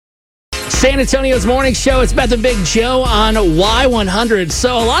San Antonio's morning show. It's Beth and Big Joe on Y100.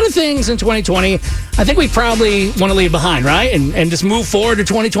 So a lot of things in 2020, I think we probably want to leave behind, right? And just move forward to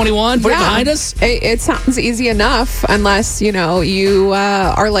 2021, put it behind us. It sounds easy enough, unless, you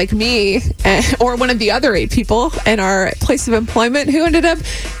are like me or one of the other 8 people in our place of employment who ended up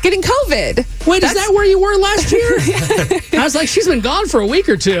getting COVID. Wait, is that where you were last year? I was like, she's been gone for a week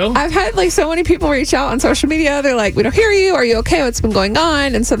or two. I've had so many people reach out on social media. They're like, we don't hear you. Are you okay? What's been going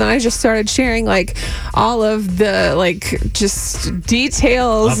on? And so then I just started sharing all of the just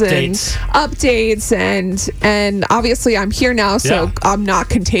details and updates and obviously I'm here now, so I'm not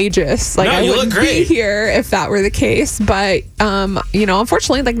contagious. I wouldn't be here if that were the case. But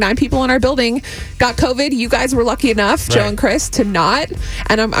unfortunately, 9 people in our building got COVID. You guys were lucky enough, Joe and Chris, to not.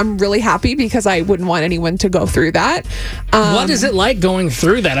 And I'm really happy because I wouldn't want anyone to go through that. What is it like going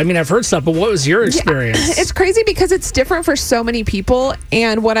through that? I mean, I've heard stuff, but what was your experience? It's crazy because it's different for so many people.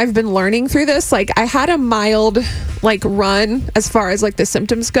 And what I've been learning through this, I had a mild run as far as the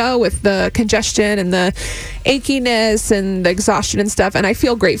symptoms go with the congestion and the achiness and the exhaustion and stuff. And I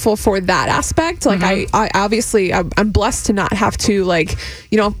feel grateful for that aspect. I obviously, I'm blessed to not have to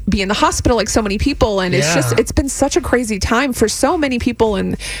be in the hospital like so many people. And it's been such a crazy time for so many people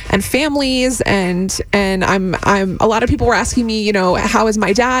and families. And I'm a lot of people were asking me, how is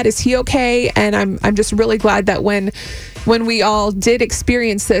my dad? Is he okay? And I'm just really glad that when we all did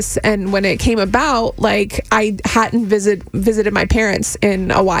experience this and when it came about, I hadn't visited my parents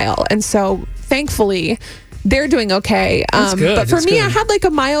in a while. And so thankfully they're doing okay. That's good. But for me, I had a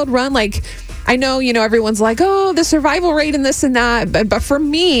mild run. I know, everyone's the survival rate and this and that. But for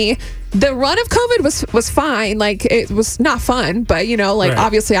me, the run of COVID was fine. It was not fun, but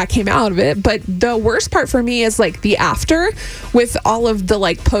obviously I came out of it. But the worst part for me is the after, with all of the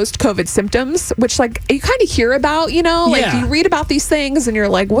post-COVID symptoms, which you kind of hear about, you read about these things and you're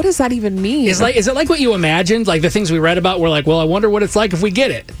like, what does that even mean? Is it like what you imagined? The things we read about, we're like, well, I wonder what it's like if we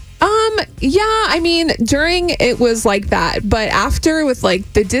get it. I mean, during it was like that, but after with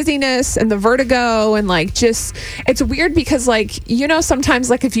the dizziness and the vertigo and it's weird because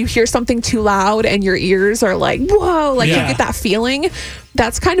sometimes if you hear something too loud and your ears are whoa, you get that feeling.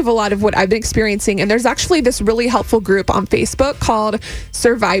 That's kind of a lot of what I've been experiencing. And there's actually this really helpful group on Facebook called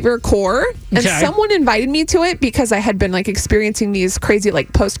Survivor Core. And someone invited me to it because I had been experiencing these crazy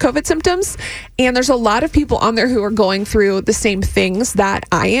post-COVID symptoms. And there's a lot of people on there who are going through the same things that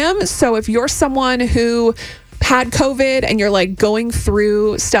I am. So if you're someone who had COVID and you're going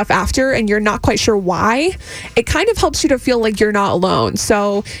through stuff after and you're not quite sure why, it kind of helps you to feel you're not alone.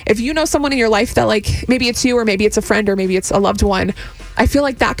 So if you know someone in your life that maybe it's you or maybe it's a friend or maybe it's a loved one, I feel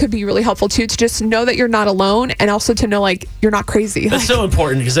that could be really helpful too, to just know that you're not alone and also to know you're not crazy. That's so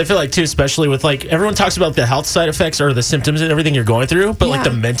important because I feel too, especially with everyone talks about the health side effects or the symptoms and everything you're going through, but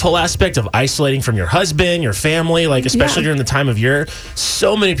the mental aspect of isolating from your husband, your family, especially during the time of year,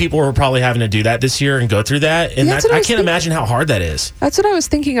 so many people were probably having to do that this year and go through that. And I can't imagine how hard that is. That's what I was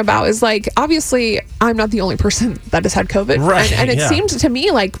thinking about is obviously I'm not the only person that has had COVID. Right. And it seemed to me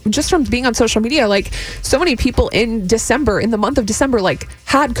just from being on social media, so many people in the month of December,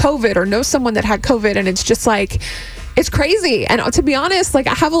 had COVID or know someone that had COVID. And it's just it's crazy. And to be honest, I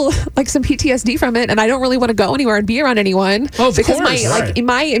have some PTSD from it and I don't really want to go anywhere and be around anyone because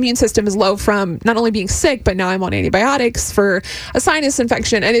my immune system is low from not only being sick, but now I'm on antibiotics for a sinus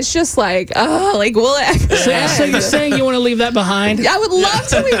infection. And it's just will it ever So you're saying you want to leave that behind? I would love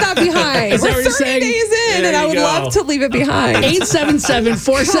to leave that behind. Is that what We're you're 30 saying? days in and I would love to leave it behind.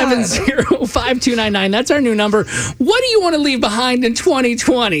 877-470-5299. That's our new number. What do you want to leave behind in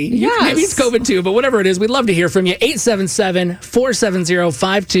 2020? Yes. Maybe it's COVID too, but whatever it is, we'd love to hear from you.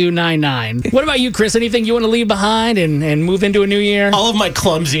 877-470-5299. What about you, Chris? Anything you want to leave behind and move into a new year? All of my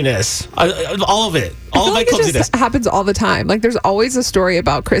clumsiness. All of it. All of my It clumsiness. just happens all the time. There's always a story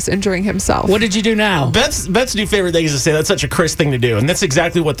about Chris injuring himself. What did you do now? Beth's new favorite thing is to say that's such a Chris thing to do, and that's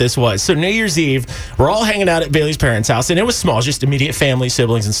exactly what this was. So New Year's Eve, we're all hanging out at Bailey's parents' house, and it was small, just immediate family,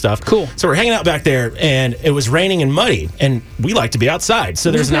 siblings, and stuff. Cool. So we're hanging out back there, and it was raining and muddy, and we like to be outside. So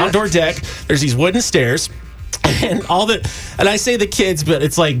there's an outdoor deck. There's these wooden stairs. And I say the kids, but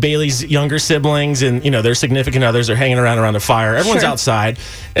it's Bailey's younger siblings and, their significant others are hanging around a fire. Everyone's outside.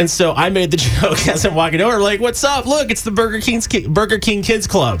 And so I made the joke as I'm walking over, what's up? Look, it's the Burger King Kids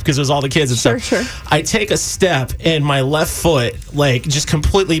Club, because it was all the kids and stuff. Sure. I take a step and my left foot, just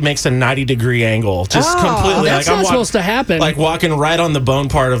completely makes a 90-degree angle. Just completely. That's not supposed to happen. Walking right on the bone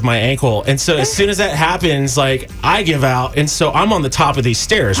part of my ankle. And so as soon as that happens, I give out. And so I'm on the top of these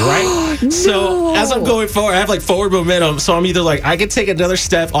stairs, right? No. So as I'm going forward, I have forward momentum, so I'm either like I could take another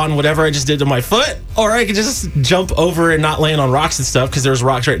step on whatever I just did to my foot, or I could just jump over and not land on rocks and stuff because there's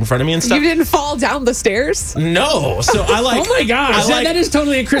rocks right in front of me and stuff. You didn't fall down the stairs? No. So I like. Oh my gosh, that is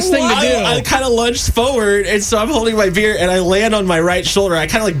totally a Chris thing to do. I kind of lunged forward, and so I'm holding my beer, and I land on my right shoulder. I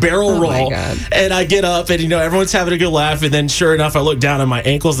kind of like barrel roll, and I get up, and everyone's having a good laugh, and then sure enough, I look down, and my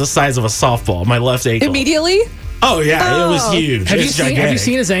ankle's the size of a softball. My left ankle. Immediately? Oh yeah, it was huge. Have you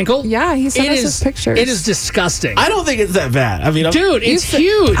seen his ankle? Yeah, he sent us his pictures. It is disgusting. I don't think it's that bad. I mean, dude, it's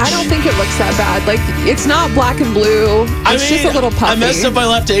huge. I don't think it looks that bad. Like, it's not black and blue. It's just a little puffy. I messed up my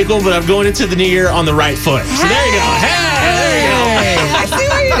left ankle, but I'm going into the new year on the right foot. So there you go. Hey, there you go. I see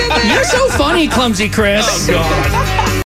what you did there. You're so funny, clumsy Chris. Oh God.